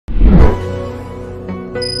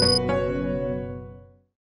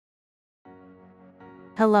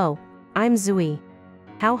Hello, I'm Zooey.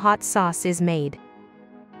 How hot sauce is made.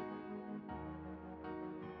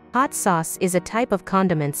 Hot sauce is a type of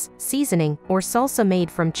condiments, seasoning, or salsa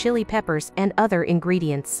made from chili peppers and other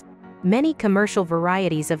ingredients. Many commercial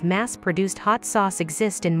varieties of mass-produced hot sauce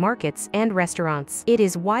exist in markets and restaurants. It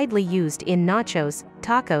is widely used in nachos,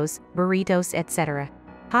 tacos, burritos, etc.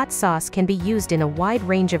 Hot sauce can be used in a wide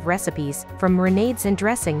range of recipes, from marinades and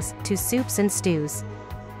dressings to soups and stews.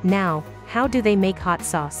 Now, how do they make hot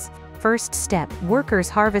sauce? First step, workers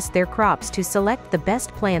harvest their crops to select the best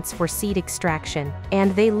plants for seed extraction,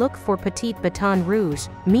 and they look for petit bâton rouge,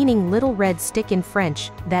 meaning little red stick in French,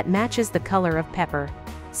 that matches the color of pepper.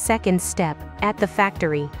 Second step, at the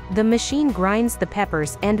factory, the machine grinds the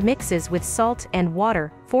peppers and mixes with salt and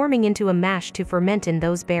water, forming into a mash to ferment in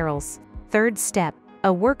those barrels. Third step,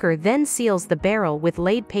 a worker then seals the barrel with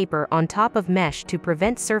laid paper on top of mesh to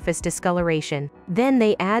prevent surface discoloration. Then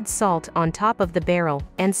they add salt on top of the barrel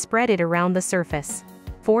and spread it around the surface.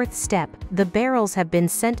 Fourth step, the barrels have been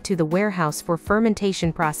sent to the warehouse for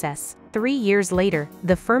fermentation process. 3 years later,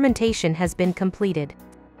 the fermentation has been completed.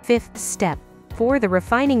 Fifth step, for the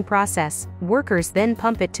refining process, workers then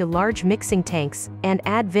pump it to large mixing tanks and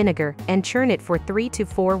add vinegar and churn it for 3 to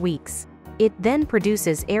 4 weeks. It then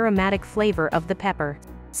produces aromatic flavor of the pepper.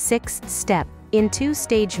 Sixth step, in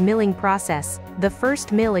two-stage milling process, the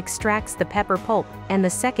first mill extracts the pepper pulp and the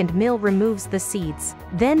second mill removes the seeds.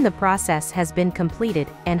 Then the process has been completed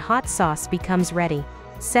and hot sauce becomes ready.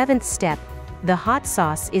 Seventh step, the hot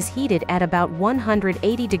sauce is heated at about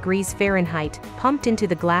 180 degrees Fahrenheit, pumped into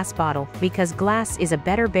the glass bottle because glass is a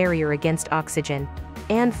better barrier against oxygen.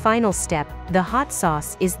 And final step, the hot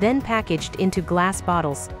sauce is then packaged into glass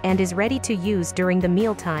bottles and is ready to use during the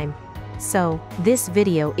mealtime. So, this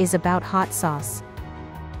video is about hot sauce.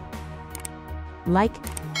 Like,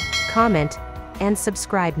 comment, and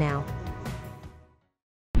subscribe now.